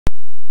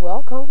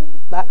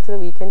Welcome back to the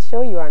weekend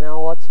show. You are now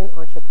watching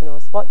Entrepreneur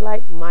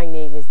Spotlight. My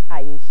name is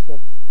Aisha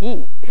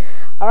B.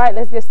 All right,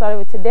 let's get started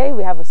with today.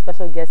 We have a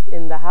special guest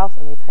in the house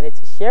I'm excited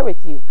to share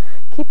with you.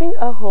 Keeping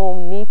a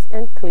home neat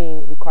and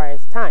clean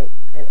requires time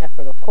and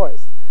effort, of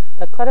course.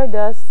 The clutter,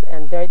 dust,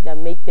 and dirt that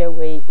make their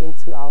way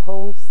into our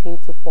homes seem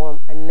to form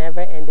a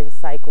never-ending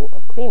cycle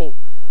of cleaning.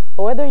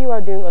 But whether you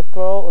are doing a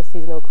thorough or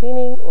seasonal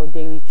cleaning or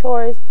daily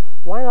chores,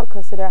 why not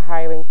consider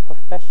hiring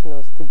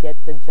professionals to get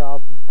the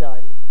job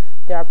done?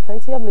 There are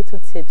plenty of little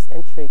tips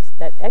and tricks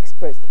that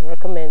experts can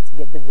recommend to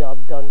get the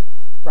job done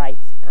right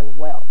and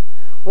well.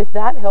 With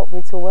that, help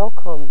me to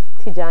welcome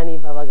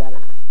Tijani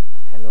Babagana.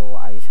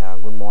 Hello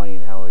Aisha, good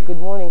morning, how are you? Good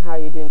morning, how are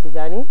you doing,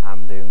 Tijani?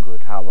 I'm doing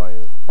good, how about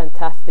you?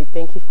 Fantastic,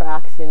 thank you for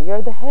asking.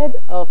 You're the head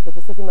of the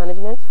facility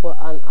management for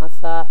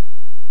Al-ansar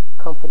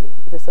company.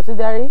 It's a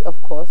subsidiary,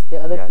 of course.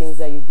 There are other things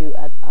that you do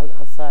at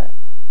Al-ansar.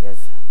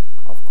 Yes,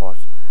 of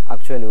course.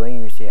 Actually,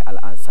 when you say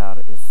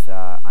Al-ansar, is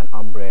an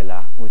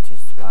umbrella, which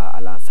is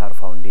Al-ansar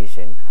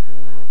Foundation.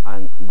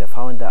 And the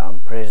founder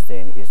and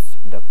president is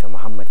Dr.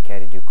 Muhammad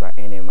Karidukwa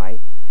NMI,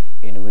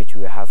 in which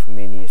we have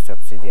many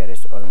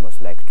subsidiaries,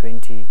 almost like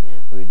 20.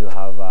 We do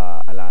have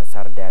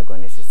Al-ansar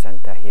Diagnosis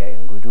Center here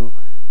in Gudu.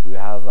 We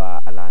have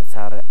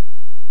Al-ansar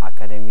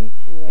Academy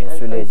in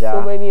Suleja.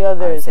 So many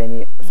others.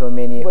 So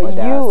many but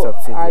other you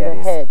subsidiaries. Are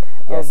the head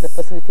of the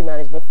facility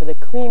management for the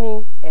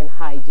cleaning and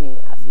hygiene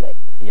aspect.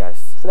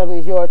 Yes. So that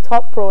means you're a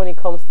top pro when it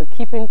comes to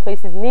keeping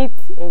places neat,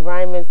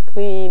 environments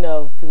clean,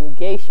 of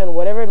fumigation,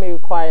 whatever it may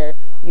require,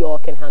 you all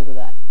can handle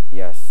that.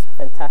 Yes.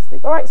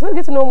 Fantastic. All right, so let's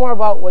get to know more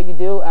about what you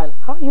do and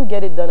how you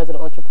get it done as an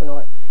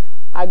entrepreneur.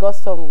 I got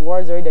some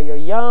words already that you're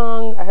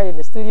young. I heard in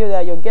the studio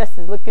that your guest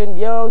is looking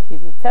young,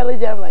 he's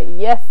intelligent. I'm like,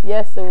 yes,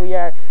 yes. So we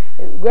are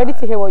ready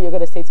to hear what you're going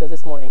to say to us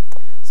this morning.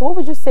 So what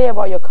would you say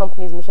about your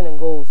company's mission and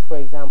goals, for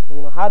example?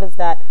 You know, how does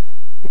that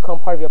become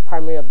part of your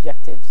primary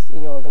objectives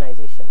in your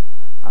organization?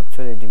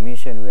 Actually, the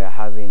mission we are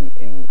having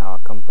in our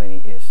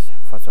company is,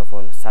 first of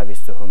all,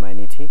 service to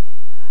humanity,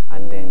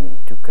 and then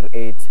to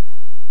create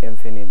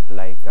infinite,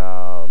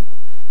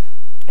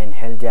 and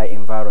healthier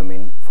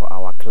environment for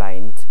our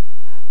clients,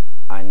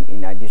 and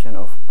in addition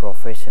of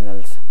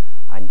professionals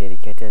and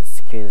dedicated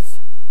skills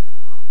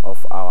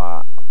of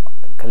our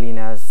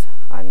cleaners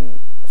and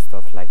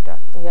stuff like that.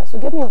 Yeah, so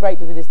get me right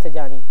with this,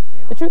 Tijani.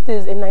 Yeah. The truth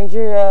is, in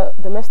Nigeria,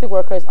 domestic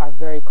workers are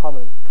very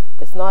common.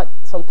 It's not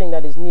something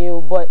that is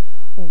new, but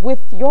with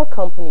your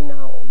company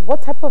now,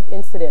 what type of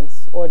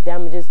incidents or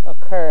damages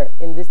occur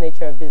in this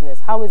nature of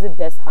business? How is it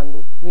best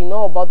handled? We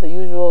know about the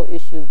usual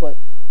issues, but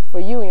for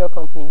you and your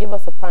company, give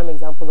us a prime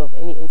example of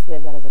any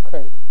incident that has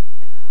occurred.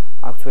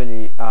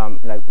 Actually,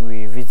 like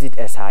we visit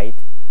a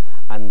site,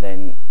 and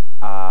then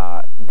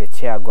the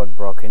chair got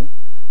broken,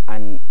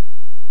 and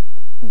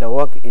the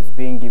work is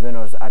being given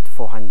us at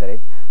 400,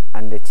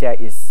 and the chair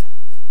is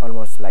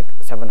almost like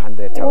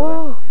 700,000.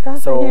 Wow,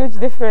 that's a huge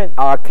difference.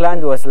 Our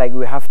client was like,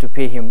 we have to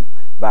pay him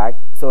back.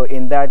 So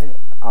in that,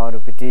 our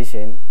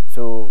reputation,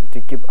 so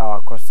to keep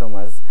our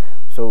customers,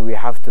 so we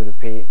have to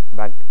repay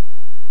back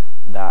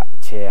the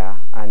chair,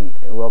 and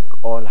work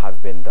all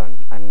have been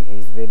done, and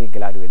he's very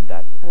glad with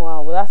that.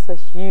 Wow, well that's a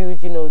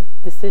huge,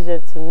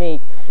 decision to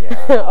make.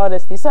 Yeah.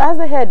 Honestly. So as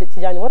the head,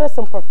 Tijani, what are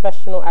some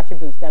professional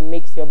attributes that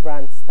makes your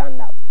brand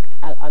stand out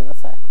at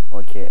Al-ansar?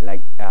 Okay,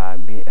 like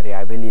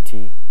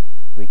reliability.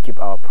 We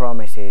keep our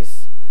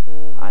promises,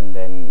 and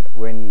then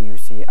when you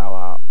see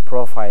our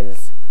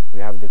profiles, we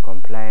have the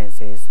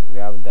compliances, we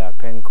have the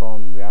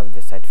PENCOM, we have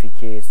the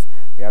certificates,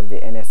 we have the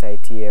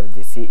NSITF,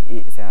 the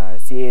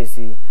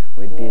CAC.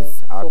 With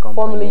these, our companies. So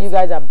formally, you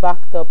guys are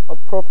backed up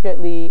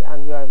appropriately,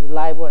 and you are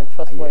reliable and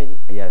trustworthy.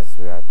 Yes,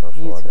 we are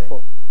trustworthy.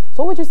 Beautiful.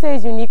 So what would you say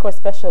is unique or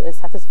special in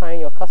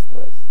satisfying your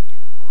customers?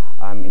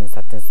 In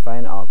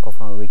satisfying our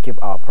customers, we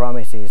keep our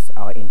promises,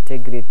 our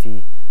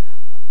integrity,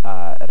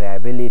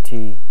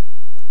 reliability,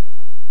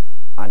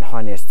 and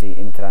honesty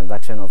in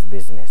transaction of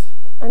business.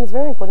 And it's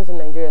very important in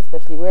Nigeria,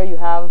 especially where you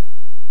have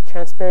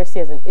transparency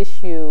as an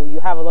issue.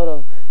 You have a lot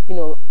of,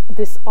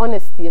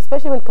 dishonesty,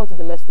 especially when it comes to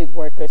domestic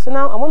workers. So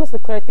now I want us to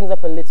clear things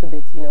up a little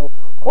bit.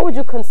 What would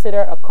you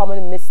consider a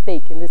common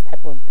mistake in this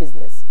type of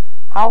business?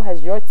 How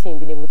has your team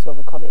been able to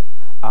overcome it?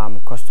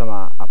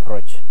 Customer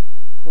approach.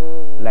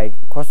 Like,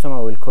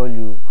 customer will call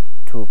you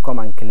to come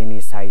and clean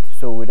his site.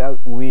 So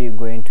without we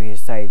going to his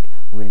site,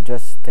 we'll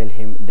just tell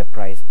him the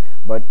price.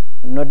 But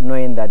not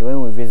knowing that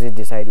when we visit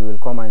the site, we will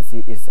come and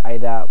see it's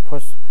either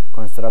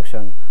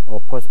post-construction or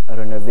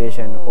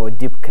post-renovation or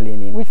deep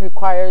cleaning. Which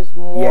requires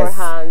more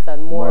hands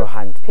and more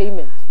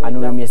payments. And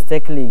we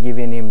mistakenly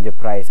giving him the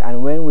price.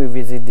 And when we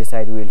visit the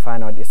site, we will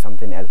find out it's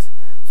something else.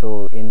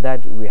 So in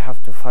that, we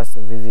have to first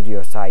visit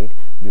your site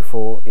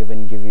before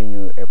even giving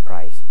you a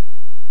price.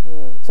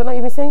 So now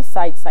you've been saying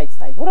site.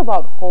 What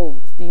about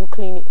homes? Do you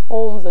clean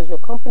homes? Is your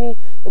company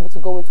able to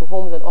go into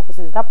homes and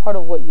offices? Is that part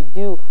of what you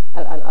do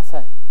at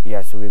Al-ansar?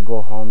 Yes, we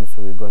go homes,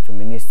 we go to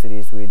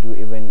ministries, we do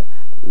even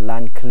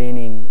land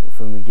cleaning,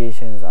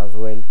 fumigations as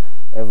well.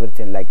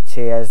 everything like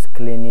chairs,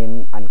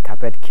 cleaning, and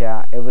carpet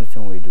care.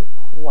 Everything we do.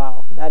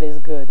 Wow, that is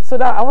good. So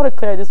now I want to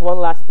clear this one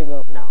last thing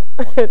up now.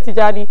 Okay.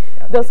 Tijani,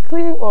 does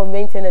cleaning or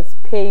maintenance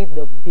pay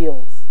the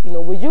bills? You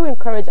know, would you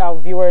encourage our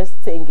viewers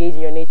to engage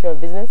in your nature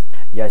of business?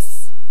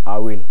 Yes, I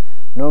will.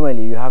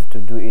 Normally, you have to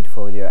do it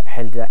for your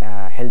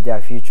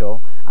healthier future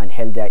and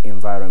healthier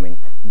environment.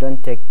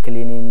 Don't take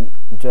cleaning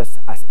just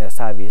as a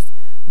service,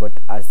 but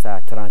as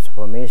a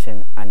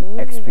transformation and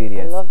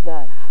experience. I love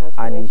that.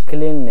 And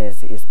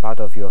cleanliness is part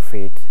of your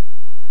faith,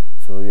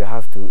 so you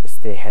have to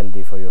stay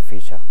healthy for your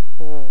future.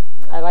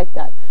 I like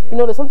that. Yeah. You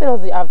know, there's something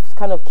else that I've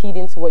kind of keyed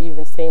into what you've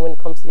been saying when it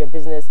comes to your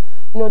business.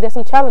 You know, there's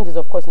some challenges,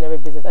 of course, in every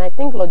business, and I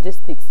think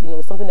logistics, you know,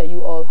 is something that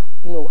you all,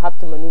 you know, have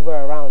to maneuver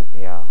around.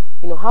 Yeah.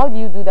 You know, how do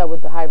you do that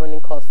with the high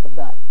running cost of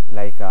that?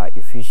 Like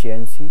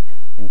efficiency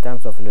in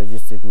terms of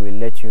logistics, we'll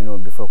let you know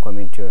before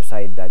coming to your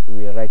site that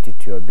we'll write it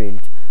to your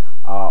build,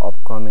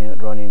 upcoming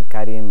running,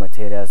 carrying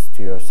materials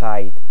to your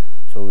site.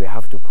 So we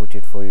have to put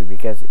it for you,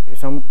 because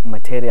some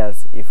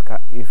materials, if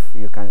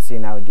you can see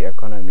now the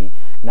economy,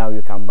 now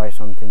you can buy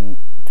something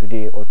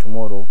today or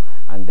tomorrow,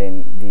 and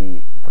then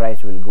the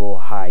price will go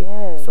high.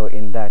 Yes. So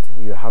in that,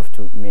 you have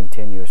to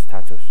maintain your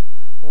status.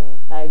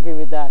 I agree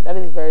with that. That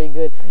is very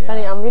good. Yeah.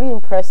 Tani, I'm really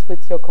impressed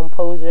with your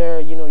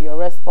composure, you know, your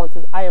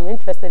responses. I am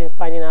interested in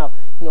finding out,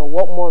 you know,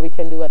 what more we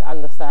can do at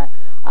Al-ansar.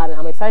 And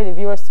I'm excited the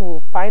viewers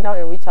to find out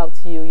and reach out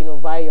to you, you know,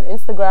 via your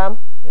Instagram,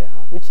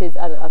 which is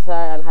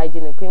Al-ansar and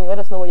Hygiene and Cleaning. Let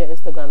us know what your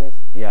Instagram is.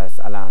 Yes,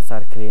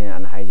 Al-ansar Cleaning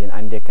and Hygiene.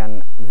 And they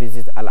can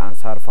visit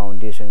Al-ansar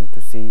Foundation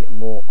to see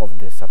more of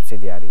the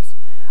subsidiaries.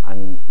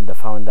 And the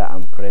founder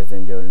and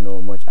president, they will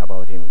know much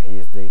about him. He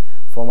is the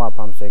former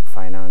PAMSEC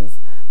Finance,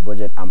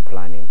 Budget and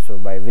Planning. So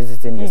by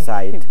visiting the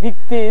site,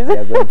 they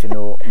are going to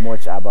know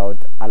much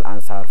about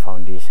Al-ansar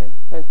Foundation.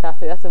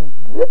 Fantastic. That's a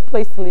good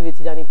place to leave it,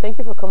 Tijani. Thank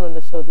you for coming on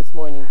the show this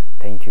morning.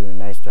 Thank you.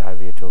 Nice to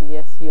have you too.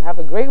 Yes, you have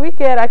a great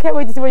weekend. I can't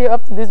wait to see what you're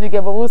up to this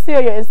weekend, but we'll see you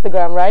on your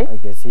Instagram, right?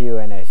 Okay, see you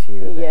when I see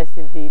you. Yes,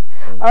 indeed.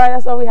 All right,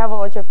 that's all we have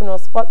on Entrepreneur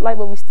Spotlight,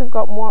 but we still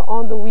got more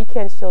on the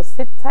weekend show.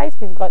 Sit tight.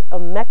 We've got a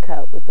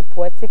Mecca with the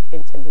poetic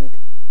interlude.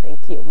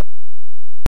 Thank you.